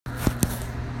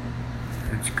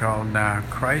It's called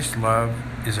Christ's Love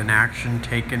is an Action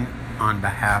Taken on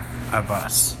Behalf of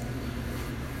Us.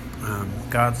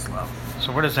 God's love.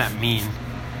 So what does that mean?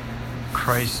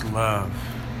 Christ's love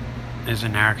is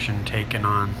an action taken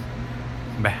on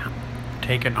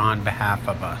behalf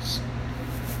of us.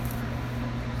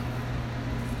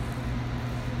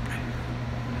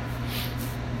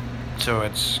 So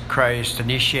it's Christ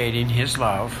initiating his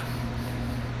love,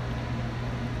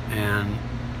 and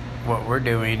what we're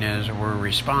doing is we're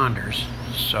responders.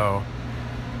 So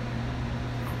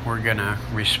we're going to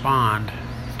respond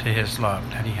to his love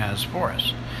that he has for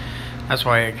us. That's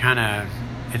why it's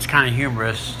kind of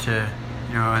humorous to,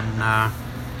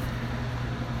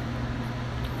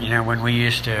 when we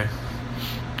used to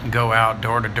go out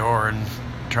door to door and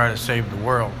try to save the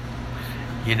world,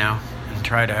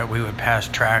 and we would pass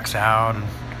tracts out, and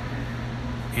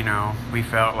we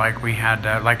felt like we had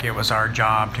to, like it was our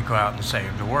job to go out and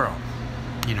save the world,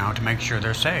 to make sure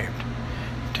they're saved,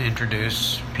 to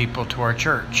introduce people to our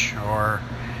church, or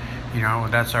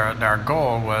that's our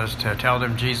goal was to tell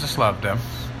them Jesus loved them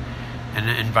and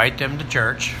invite them to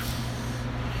church.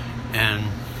 And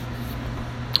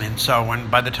so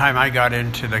by the time I got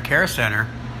into the care center,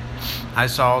 I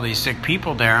saw all these sick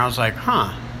people there. I was like,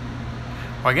 well,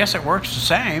 I guess it works the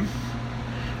same.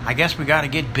 I guess we got to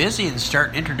get busy and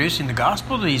start introducing the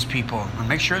gospel to these people and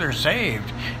make sure they're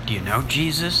saved. Do you know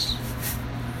Jesus?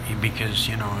 Because,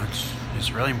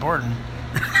 it's really important.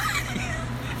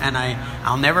 And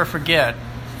I'll never forget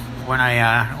when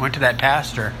I went to that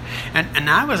pastor, and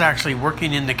I was actually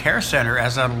working in the care center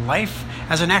as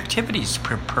an activities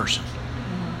person.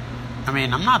 Mm-hmm. I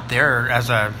mean, I'm not there as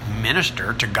a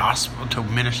minister to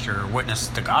minister or witness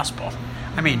the gospel.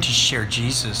 I mean, to share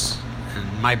Jesus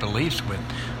and my beliefs with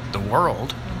the world.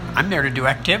 Mm-hmm. I'm there to do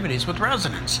activities with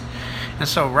residents. And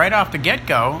so right off the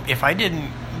get-go, if I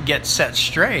didn't get set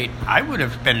straight, I would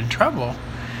have been in trouble,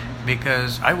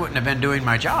 because I wouldn't have been doing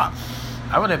my job.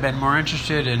 I would have been more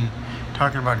interested in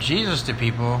talking about Jesus to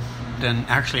people than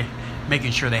actually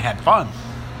making sure they had fun.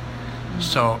 Mm-hmm.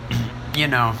 So,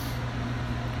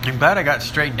 I'm glad I got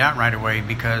straightened out right away,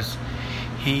 because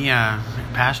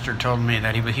pastor told me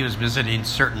that he was visiting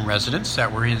certain residents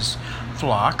that were his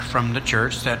flock from the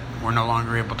church that were no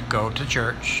longer able to go to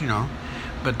church,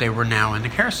 but they were now in the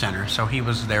care center. So he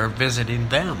was there visiting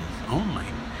them only.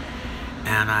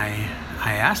 And I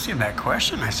asked him that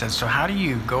question. I said, so how do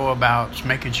you go about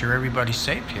making sure everybody's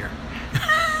saved here?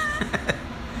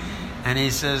 And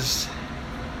he says,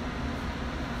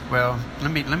 well,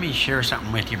 let me share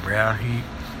something with you, Brad.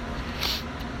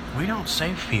 We don't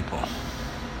save people.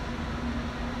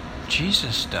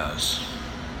 Jesus does.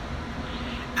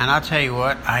 And I'll tell you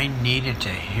what, I needed to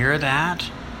hear that,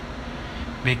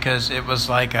 because it was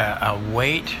like a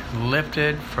weight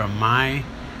lifted from my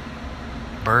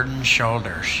burdened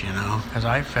shoulders, because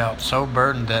I felt so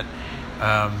burdened that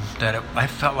I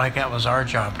felt like that was our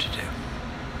job to do.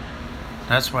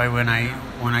 That's why when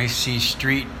I see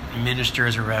street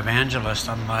ministers or evangelists,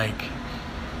 I'm like,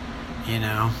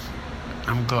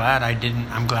 I'm glad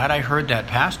I heard that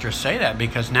pastor say that,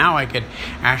 because now I could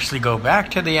actually go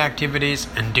back to the activities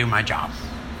and do my job,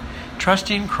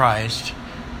 trusting Christ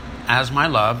as my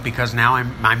love, because now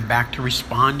I'm back to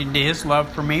responding to his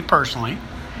love for me personally.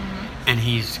 And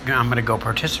I'm going to go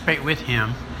participate with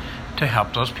him to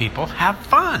help those people have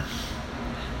fun.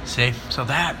 See? So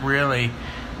that really,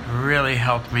 really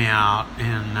helped me out.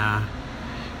 And,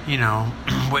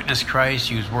 witness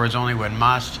Christ, use words only when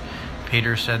must.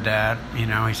 Peter said that.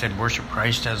 He said, worship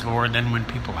Christ as Lord. Then when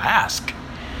people ask,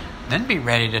 then be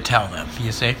ready to tell them,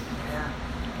 you see? Yeah.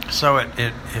 So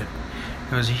it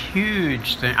was a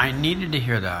huge thing. I needed to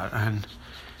hear that. And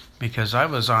because I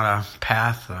was on a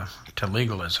path to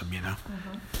legalism,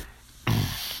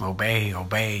 Mm-hmm.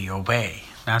 Obey.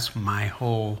 That's my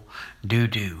whole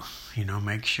do.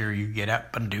 Make sure you get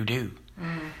up and do.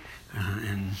 Mm-hmm.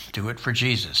 And do it for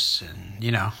Jesus. And,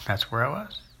 that's where I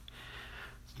was.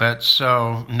 But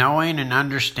so knowing and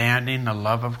understanding the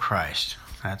love of Christ,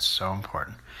 that's so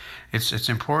important. It's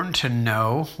important to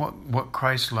know what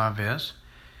Christ's love is,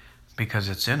 because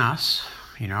it's in us.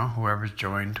 Whoever's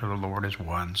joined to the Lord is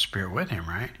one spirit with him,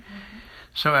 right? Mm-hmm.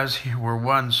 So as we're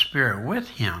one spirit with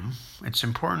him, it's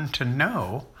important to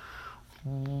know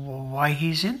why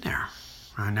he's in there.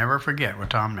 I never forget what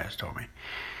Tom Ness told me.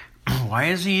 Why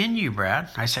is he in you,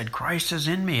 Brad? I said, Christ is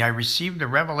in me. I received the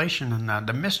revelation and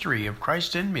the mystery of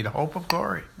Christ in me, the hope of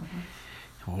glory.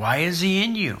 Mm-hmm. Why is he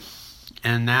in you?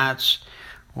 And that's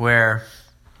where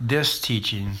this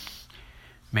teaching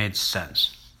made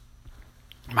sense.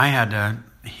 I had to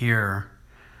hear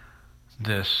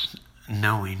this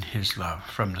knowing his love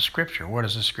from the scripture. What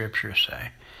does the scripture say?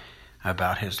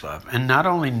 about his love. And not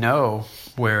only know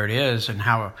where it is and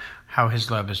how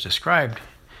his love is described,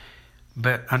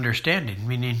 but understanding,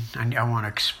 meaning I want to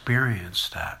experience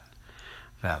that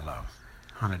love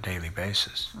on a daily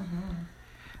basis.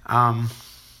 Mm-hmm.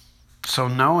 So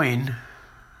knowing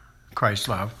Christ's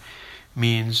love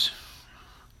means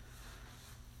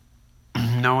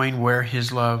knowing where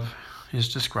his love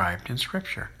is described in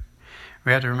Scripture.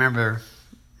 We have to remember,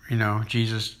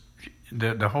 Jesus,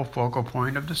 the whole focal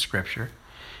point of the Scripture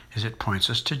is it points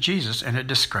us to Jesus and it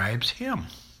describes him.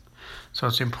 So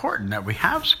it's important that we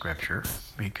have Scripture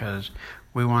because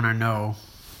we want to know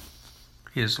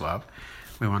his love.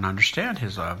 We want to understand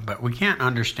his love, but we can't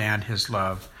understand his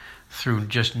love through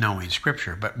just knowing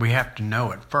Scripture, but we have to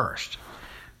know it first.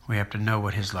 We have to know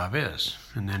what his love is.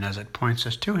 And then as it points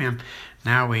us to him,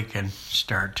 now we can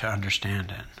start to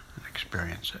understand it and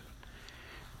experience it.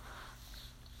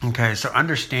 Okay, so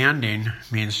understanding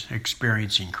means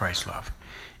experiencing Christ's love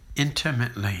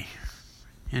intimately.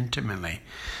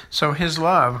 So his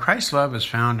love, Christ's love, is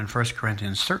found in 1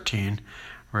 Corinthians 13,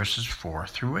 verses 4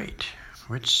 through 8,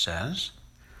 which says,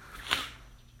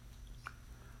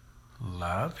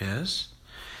 love is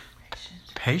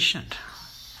patient.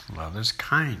 Love is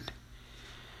kind.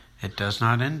 It does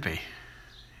not envy.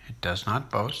 It does not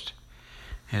boast.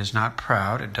 It is not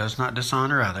proud. It does not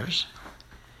dishonor others.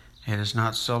 It is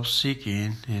not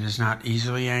self-seeking. It is not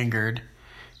easily angered.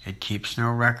 It keeps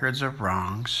no records of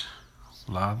wrongs.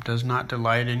 Love does not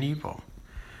delight in evil,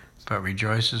 but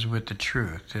rejoices with the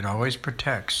truth. It always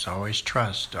protects, always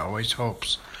trusts, always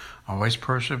hopes, always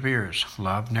perseveres.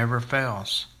 Love never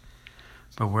fails.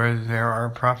 But where there are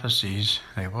prophecies,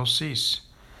 they will cease.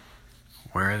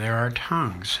 Where there are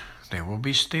tongues, they will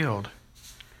be stilled.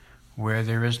 Where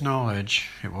there is knowledge,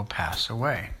 it will pass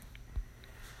away.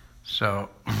 So,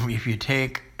 if you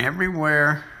take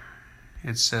everywhere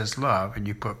it says love and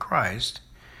you put Christ,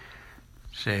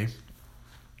 see,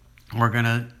 we're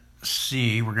going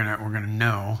to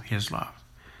know his love.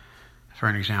 For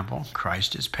an example,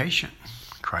 Christ is patient.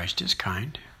 Christ is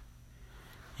kind.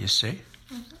 You see?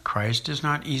 Mm-hmm. Christ is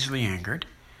not easily angered.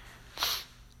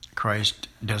 Christ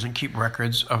doesn't keep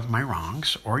records of my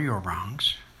wrongs or your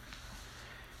wrongs.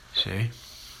 See?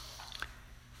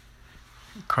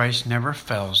 Christ never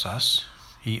fails us.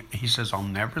 He says, I'll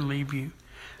never leave you.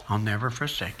 I'll never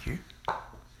forsake you.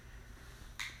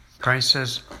 Christ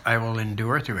says, I will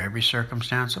endure through every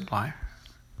circumstance of life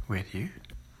with you.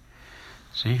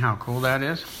 See how cool that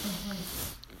is?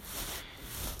 Mm-hmm.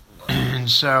 And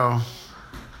so,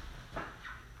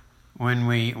 when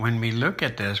we look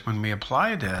at this, when we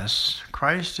apply this,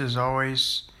 Christ is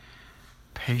always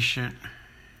patient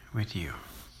with you.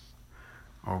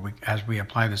 Or as we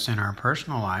apply this in our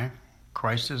personal life,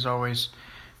 Christ is always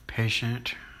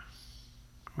patient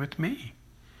with me.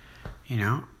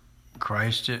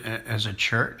 Christ as a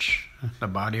church, the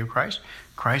body of Christ,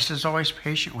 Christ is always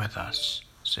patient with us.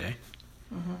 See?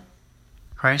 Mm-hmm.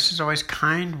 Christ is always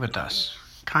kind with us,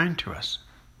 kind to us.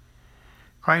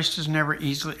 Christ is never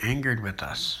easily angered with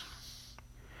us.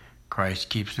 Christ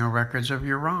keeps no records of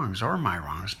your wrongs or my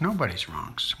wrongs, nobody's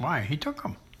wrongs. Why? He took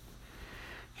them.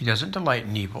 He doesn't delight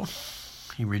in evil.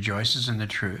 He rejoices in the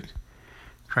truth.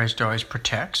 Christ always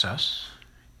protects us.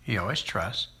 He always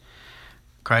trusts.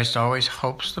 Christ always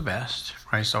hopes the best.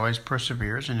 Christ always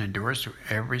perseveres and endures through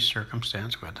every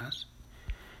circumstance with us.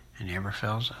 And he never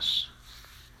fails us.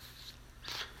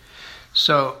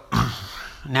 So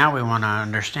now we want to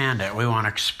understand it. We want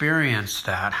to experience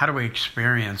that. How do we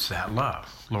experience that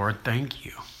love? Lord, thank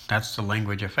you. That's the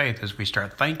language of faith, as we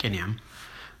start thanking him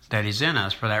that he's in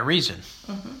us for that reason.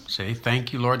 Mm-hmm. See,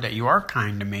 thank you, Lord, that you are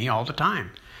kind to me all the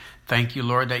time. Thank you,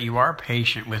 Lord, that you are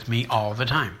patient with me all the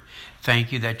time.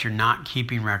 Thank you that you're not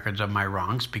keeping records of my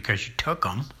wrongs because you took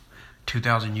them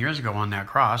 2,000 years ago on that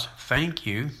cross. Thank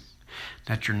you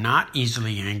that you're not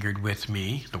easily angered with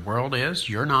me. The world is.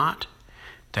 You're not.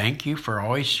 Thank you for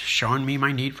always showing me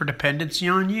my need for dependency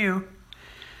on you.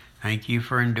 Thank you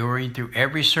for enduring through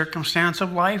every circumstance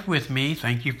of life with me.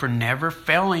 Thank you for never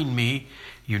failing me.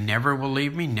 You never will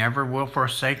leave me, never will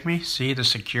forsake me. See the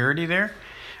security there?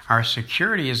 Our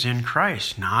security is in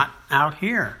Christ, not out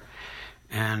here.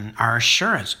 And our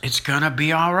assurance, it's going to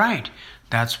be all right.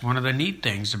 That's one of the neat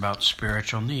things about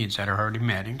spiritual needs that are already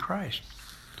met in Christ.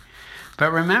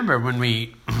 But remember, when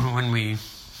we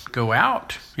go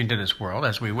out into this world,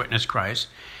 as we witness Christ,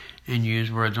 and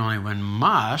use words only when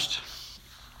must,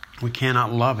 we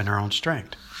cannot love in our own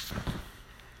strength.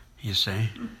 You see?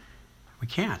 We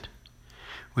can't.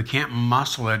 We can't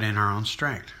muscle it in our own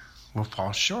strength. We'll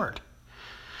fall short.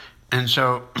 And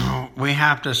so we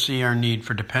have to see our need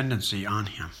for dependency on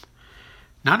him.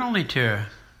 Not only to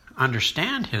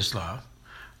understand his love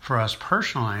for us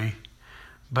personally,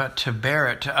 but to bear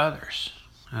it to others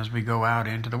as we go out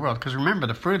into the world. Because remember,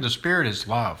 the fruit of the Spirit is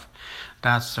love.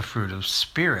 That's the fruit of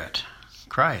Spirit,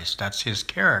 Christ. That's his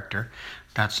character.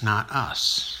 That's not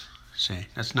us. See,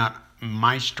 that's not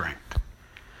my strength.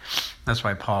 That's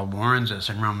why Paul warns us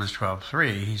in Romans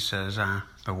 12:3. He says,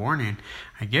 the warning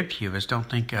I give to you is don't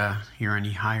think you're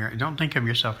any higher. Don't think of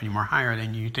yourself any more higher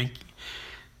than you think.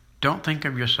 Don't think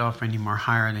of yourself any more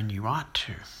higher than you ought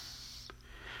to. In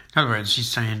other words, he's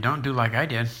saying, don't do like I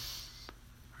did,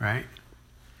 right?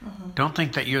 Don't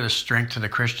think that you're the strength to the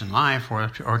Christian life or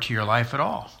to your life at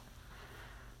all.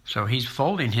 So he's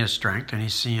folding his strength and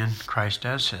he's seeing Christ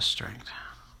as his strength.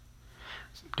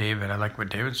 David, I like what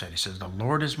David said. He says, the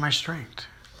Lord is my strength.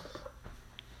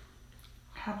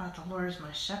 How about the Lord is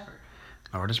my shepherd?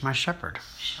 Lord is my shepherd.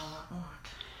 Shall not want.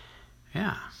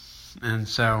 Yeah. And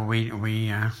so we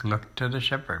look to the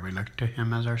shepherd. We look to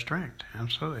him as our strength.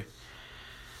 Absolutely.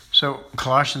 So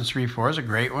Colossians 3:4 is a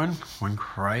great one. When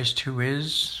Christ who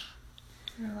is...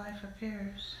 Your life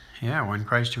appears. Yeah, when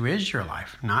Christ who is your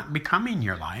life, not becoming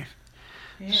your life.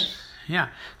 Yes. Yeah.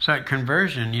 So at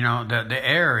conversion, the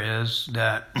error is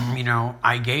that,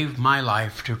 I gave my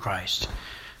life to Christ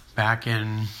back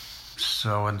in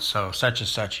so-and-so, such and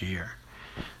such a year.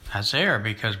 That's error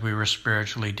because we were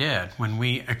spiritually dead. When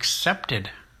we accepted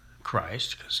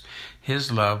Christ, because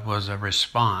his love was a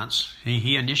response.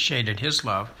 He initiated his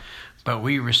love, but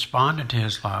we responded to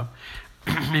his love.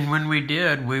 And when we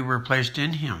did, we were placed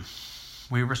in him.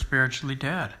 We were spiritually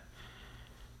dead.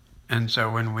 And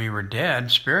so when we were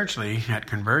dead spiritually at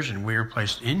conversion, we were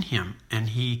placed in him, and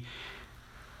he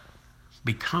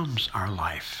becomes our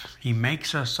life. He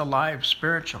makes us alive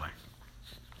spiritually.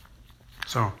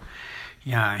 So,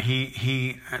 yeah,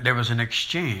 there was an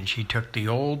exchange. He took the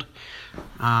old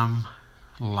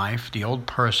life, the old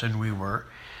person we were,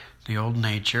 the old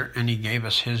nature, and he gave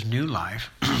us his new life,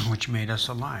 which made us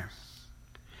alive.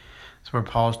 That's what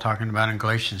Paul's talking about in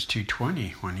Galatians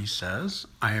 2:20 when he says,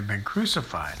 I have been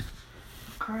crucified.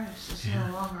 Christ is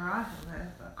no longer I who live,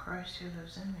 but Christ who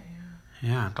lives in me.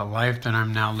 Yeah, the life that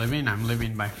I'm now living, I'm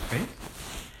living by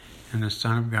faith in the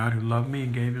Son of God who loved me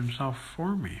and gave himself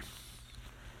for me.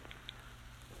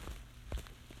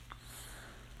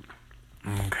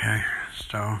 Okay,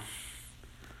 so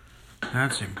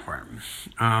that's important.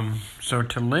 So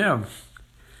to live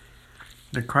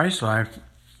the Christ life,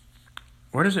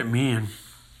 what does it mean?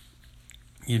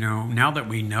 Now that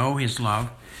we know his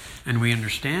love and we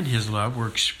understand his love, we're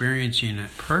experiencing it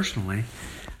personally.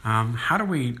 How do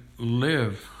we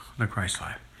live the Christ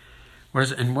life?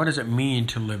 What does it mean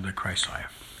to live the Christ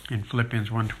life? In Philippians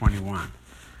 1:21,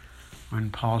 when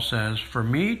Paul says, for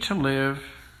me to live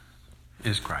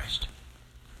is Christ,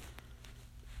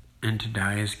 and to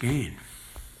die is gain.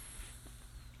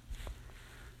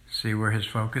 See where his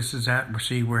focus is at?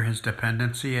 See where his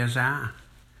dependency is at?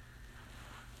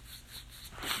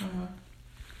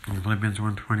 In Philippians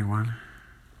 1:21.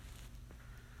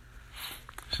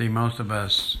 See, most of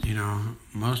us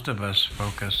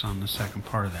focus on the second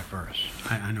part of that verse.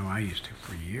 I know I used to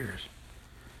for years.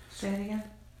 Say it again.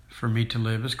 For me to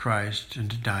live is Christ, and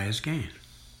to die is gain.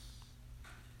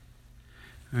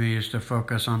 We used to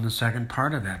focus on the second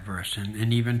part of that verse.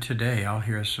 And even today, I'll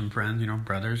hear some friends,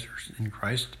 brothers in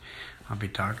Christ, I'll be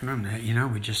talking to them,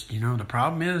 the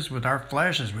problem is with our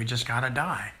flesh is we just got to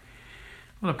die.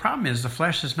 Well, the problem is the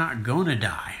flesh is not going to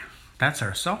die. That's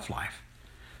our self-life.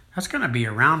 That's going to be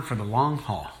around for the long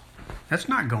haul. That's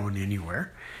not going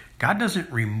anywhere. God doesn't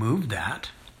remove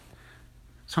that.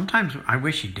 Sometimes I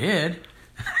wish he did,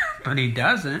 but he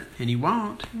doesn't, and he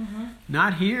won't. Mm-hmm.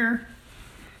 Not here.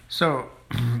 So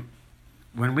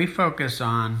when we focus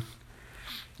on,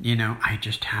 I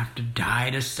just have to die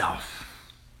to self.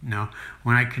 No,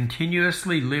 when I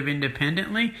continuously live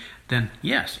independently, then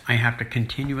yes, I have to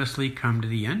continuously come to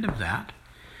the end of that.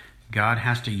 God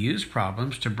has to use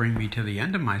problems to bring me to the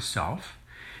end of myself,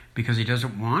 because he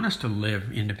doesn't want us to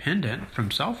live independent from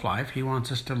self-life. He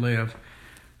wants us to live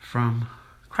from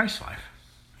Christ life,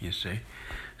 you see.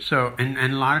 So, and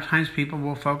a lot of times people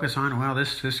will focus on, well,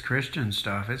 this Christian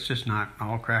stuff, it's just not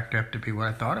all cracked up to be what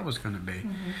I thought it was going to be.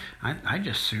 Mm-hmm. I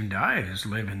just soon die as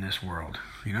live in this world.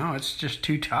 It's just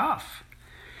too tough.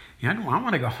 I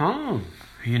want to go home,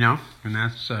 and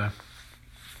that's, a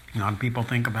lot of people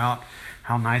think about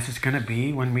how nice it's going to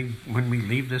be when we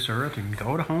leave this earth and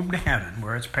go home to heaven,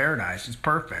 where it's paradise. It's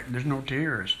perfect. There's no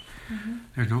tears. Mm-hmm.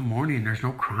 There's no mourning. There's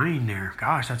no crying there.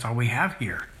 Gosh, that's all we have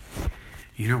here.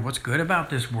 What's good about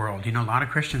this world? A lot of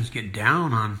Christians get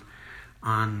down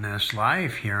on this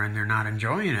life here, and they're not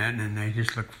enjoying it, and they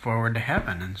just look forward to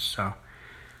heaven. And so,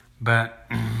 But,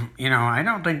 I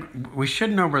don't think we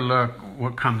shouldn't overlook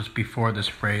what comes before this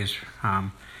phrase,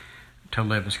 to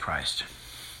live as Christ.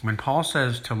 When Paul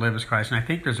says to live as Christ, and I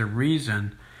think there's a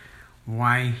reason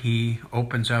why he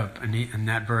opens up in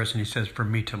that verse and he says, for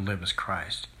me to live as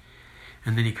Christ.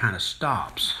 And then he kind of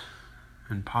stops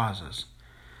and pauses.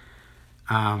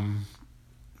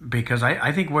 Because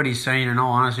I think what he's saying, in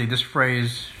all honesty, this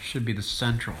phrase should be the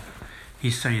central.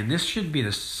 He's saying this should be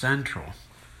the central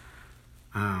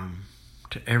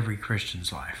to every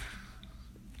Christian's life.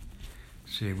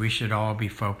 See, we should all be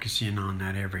focusing on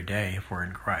that every day if we're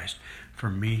in Christ. For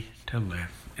me to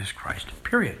live is Christ,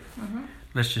 period. Mm-hmm.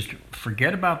 Let's just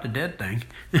forget about the dead thing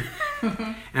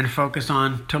and focus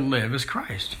on to live as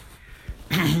Christ.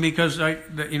 Because,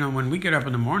 when we get up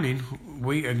in the morning,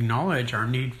 we acknowledge our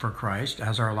need for Christ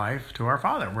as our life to our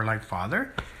Father. We're like,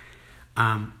 Father,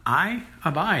 I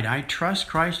abide. I trust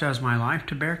Christ as my life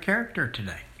to bear character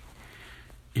today.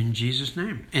 In Jesus'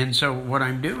 name. And so what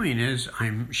I'm doing is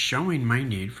I'm showing my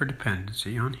need for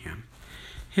dependency on Him,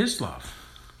 His love,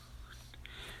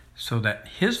 so that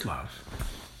His love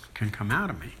can come out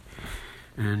of me.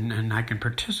 And I can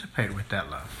participate with that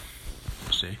love.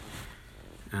 See?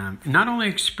 Not only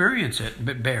experience it,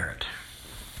 but bear it.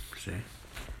 See?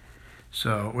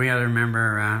 So we got to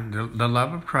remember the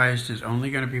love of Christ is only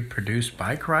going to be produced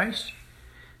by Christ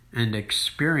and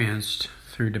experienced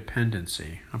through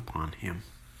dependency upon Him.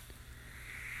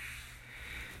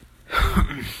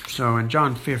 So in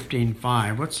John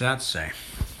 15:5, what's that say?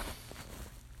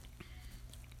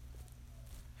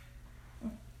 It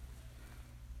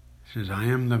says, I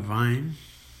am the vine.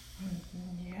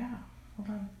 Yeah, hold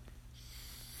on.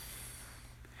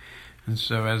 And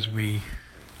so as we...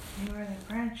 You are the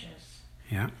branches.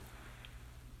 Yeah. It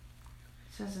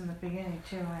says in the beginning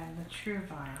too, I am the true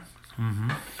vine.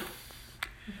 Mm-hmm.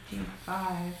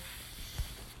 15:5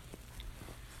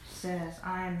 says,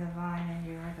 I am the vine and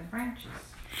you are the branches.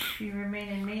 If you remain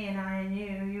in me and I in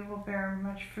you, you will bear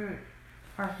much fruit.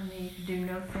 Apart from me, you can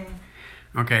do no thing.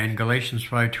 Okay, in Galatians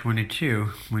 5:22,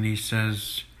 when he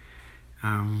says,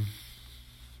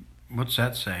 what's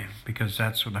that say? Because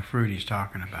that's what the fruit he's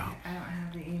talking about. I don't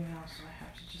have the email, so I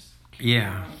have to just keep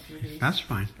Yeah, going through these that's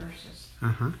fine. verses.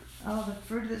 Uh-huh. Oh, the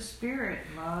fruit of the Spirit,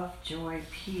 love, joy,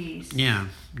 peace. Yeah,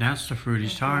 that's the fruit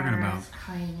he's talking about.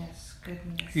 Kindness,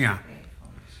 goodness, Yeah.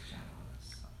 faithfulness,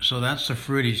 gentleness. So that's the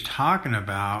fruit he's talking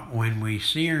about when we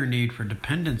see our need for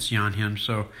dependency on Him.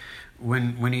 So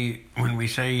when we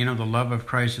say, the love of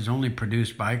Christ is only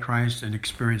produced by Christ and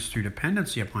experienced through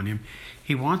dependency upon Him,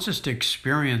 He wants us to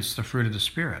experience the fruit of the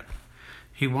Spirit.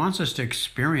 He wants us to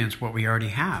experience what we already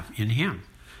have in Him,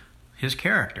 His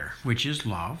character, which is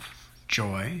love,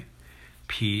 joy,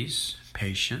 peace,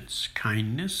 patience,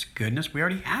 kindness, goodness. We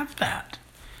already have that.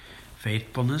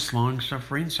 Faithfulness,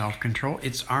 long-suffering, self-control.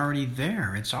 It's already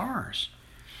there. It's ours.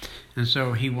 And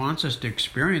so He wants us to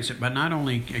experience it, but not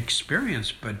only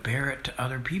experience, but bear it to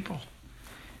other people.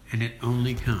 And it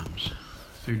only comes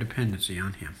through dependency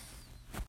on Him.